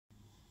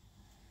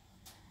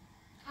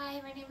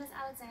my name is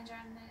Alexandra.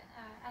 I'm the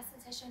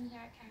esthetician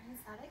here at Karen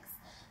Aesthetics.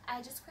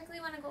 I just quickly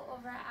want to go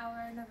over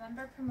our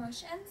November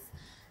promotions.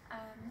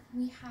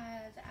 We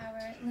have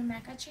our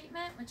Lumeka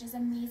treatment, which is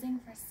amazing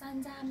for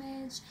sun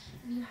damage,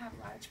 if you have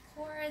large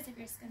pores, if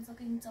your skin's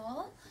looking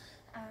dull.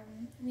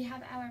 We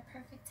have our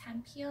Perfect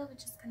Temp Peel,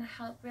 which is going to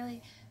help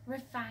really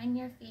refine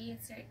your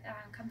face. Your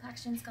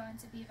complexion's going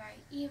to be very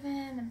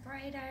even and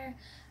brighter.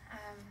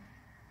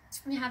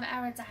 We have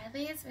our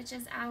Dilase, which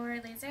is our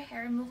laser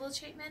hair removal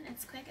treatment.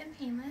 It's quick and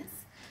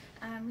painless.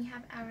 We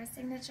have our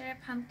signature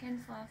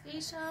Pumpkin Fall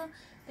Facial,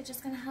 which is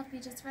going to help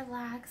you just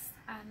relax.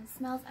 It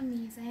smells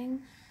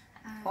amazing.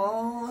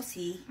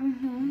 Sí.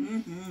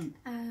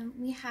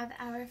 We have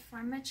our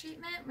Forma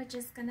treatment, which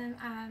is going to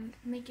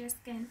make your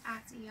skin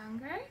act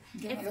younger.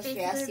 It's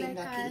basically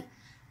like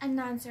a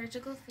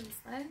non-surgical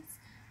facelift.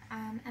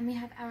 And we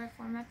have our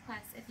Forma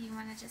Plus if you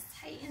want to just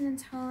tighten and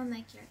tone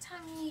like your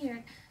tummy,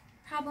 your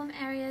problem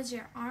areas,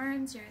 your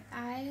arms, your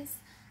thighs.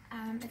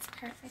 It's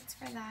perfect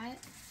for that.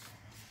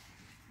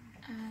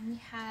 We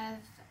have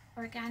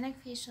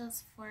organic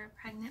facials for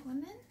pregnant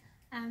women.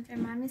 For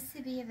mommies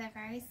to be, they're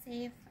very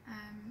safe,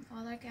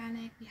 all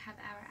organic. We have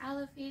our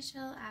aloe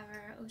facial,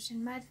 our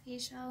ocean mud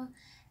facial,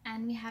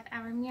 and we have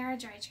our mirror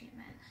dry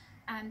treatment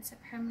to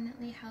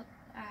permanently help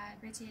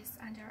reduce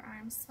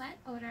underarm sweat,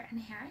 odor,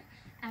 and hair.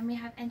 And we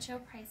have intro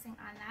pricing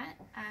on that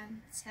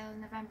till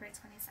November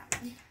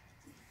 27th.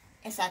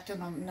 Exacto,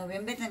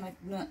 noviembre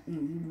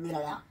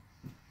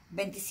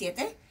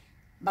 27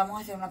 vamos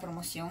a hacer una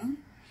promoción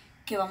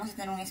que vamos a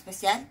tener un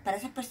especial para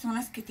esas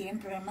personas que tienen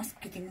problemas,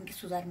 que tienen que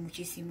sudar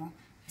muchísimo.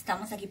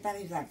 Estamos aquí para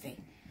ayudarte.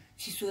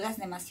 Si sudas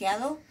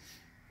demasiado,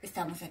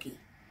 estamos aquí.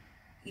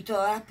 Y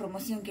toda la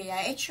promoción que ella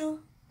ha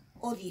hecho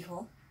o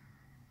dijo,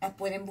 la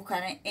pueden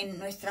buscar en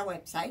nuestra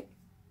website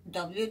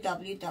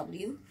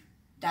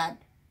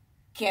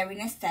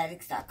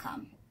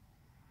www.karenaesthetics.com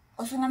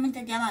o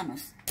solamente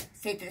llámanos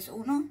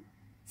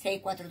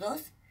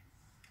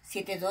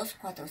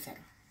 631-642-7240.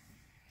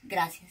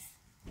 Gracias.